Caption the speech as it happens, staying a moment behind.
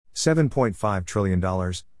$7.5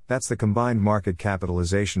 trillion, that's the combined market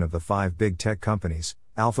capitalization of the 5 big tech companies,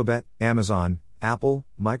 Alphabet, Amazon, Apple,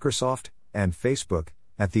 Microsoft, and Facebook,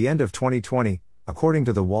 at the end of 2020, according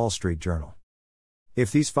to the Wall Street Journal.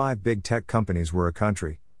 If these 5 big tech companies were a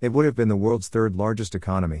country, it would have been the world's third largest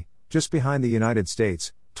economy, just behind the United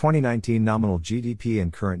States, 2019 nominal GDP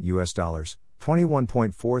in current US dollars,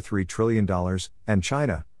 $21.43 trillion, and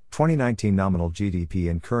China, 2019 nominal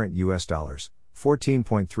GDP in current US dollars,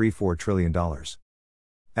 $14.34 trillion.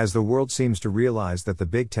 As the world seems to realize that the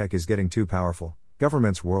big tech is getting too powerful,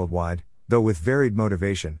 governments worldwide, though with varied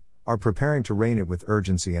motivation, are preparing to rein it with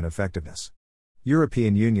urgency and effectiveness.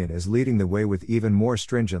 European Union is leading the way with even more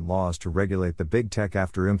stringent laws to regulate the big tech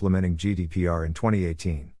after implementing GDPR in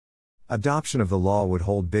 2018. Adoption of the law would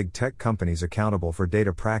hold big tech companies accountable for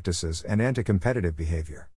data practices and anti-competitive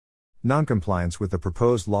behavior. Noncompliance with the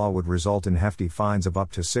proposed law would result in hefty fines of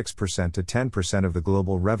up to 6% to 10% of the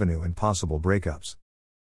global revenue and possible breakups.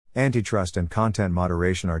 Antitrust and content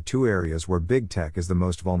moderation are 2 areas where big tech is the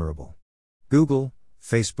most vulnerable. Google,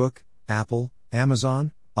 Facebook, Apple,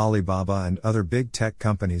 Amazon, Alibaba and other big tech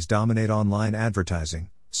companies dominate online advertising,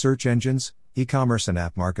 search engines, e-commerce and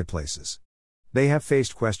app marketplaces. They have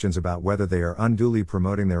faced questions about whether they are unduly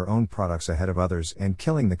promoting their own products ahead of others and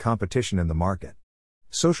killing the competition in the market.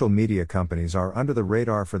 Social media companies are under the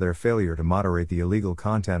radar for their failure to moderate the illegal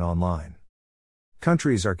content online.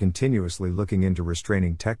 Countries are continuously looking into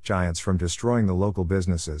restraining tech giants from destroying the local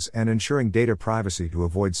businesses and ensuring data privacy to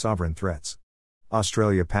avoid sovereign threats.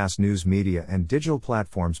 Australia passed news media and digital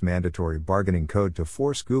platforms mandatory bargaining code to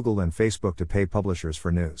force Google and Facebook to pay publishers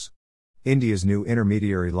for news. India's new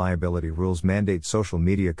intermediary liability rules mandate social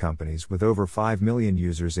media companies with over 5 million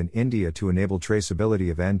users in India to enable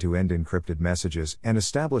traceability of end-to-end encrypted messages and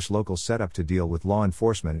establish local setup to deal with law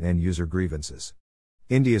enforcement and user grievances.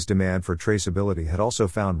 India's demand for traceability had also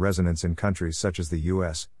found resonance in countries such as the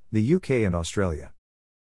US, the UK and Australia.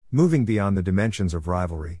 Moving beyond the dimensions of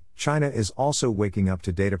rivalry, China is also waking up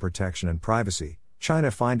to data protection and privacy.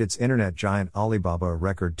 China fined its internet giant Alibaba a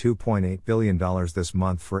record $2.8 billion this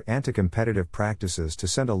month for anti-competitive practices to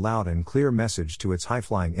send a loud and clear message to its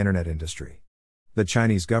high-flying internet industry. The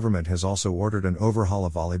Chinese government has also ordered an overhaul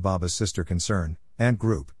of Alibaba's sister concern, Ant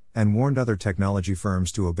Group, and warned other technology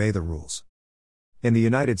firms to obey the rules. In the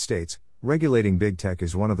United States, regulating big tech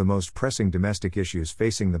is one of the most pressing domestic issues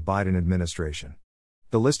facing the Biden administration.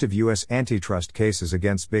 The list of U.S. antitrust cases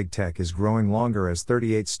against big tech is growing longer as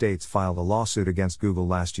 38 states filed a lawsuit against Google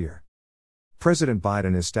last year. President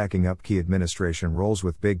Biden is stacking up key administration roles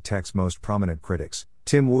with big tech's most prominent critics.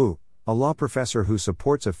 Tim Wu, a law professor who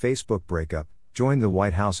supports a Facebook breakup, joined the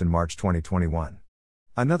White House in March 2021.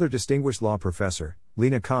 Another distinguished law professor,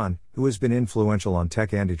 Lina Khan, who has been influential on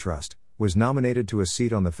tech antitrust, was nominated to a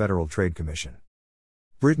seat on the Federal Trade Commission.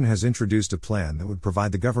 Britain has introduced a plan that would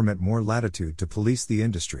provide the government more latitude to police the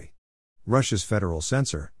industry. Russia's federal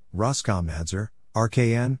censor, Roskomnadzor,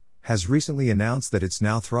 RKN, has recently announced that it's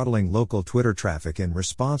now throttling local Twitter traffic in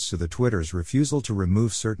response to the Twitter's refusal to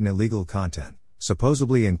remove certain illegal content,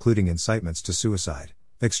 supposedly including incitements to suicide,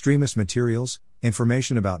 extremist materials,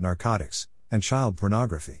 information about narcotics, and child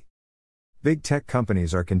pornography. Big tech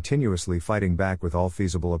companies are continuously fighting back with all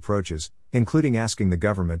feasible approaches, including asking the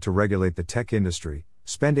government to regulate the tech industry,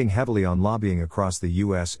 spending heavily on lobbying across the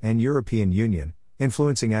US and European Union,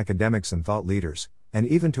 influencing academics and thought leaders, and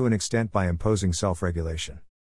even to an extent by imposing self-regulation.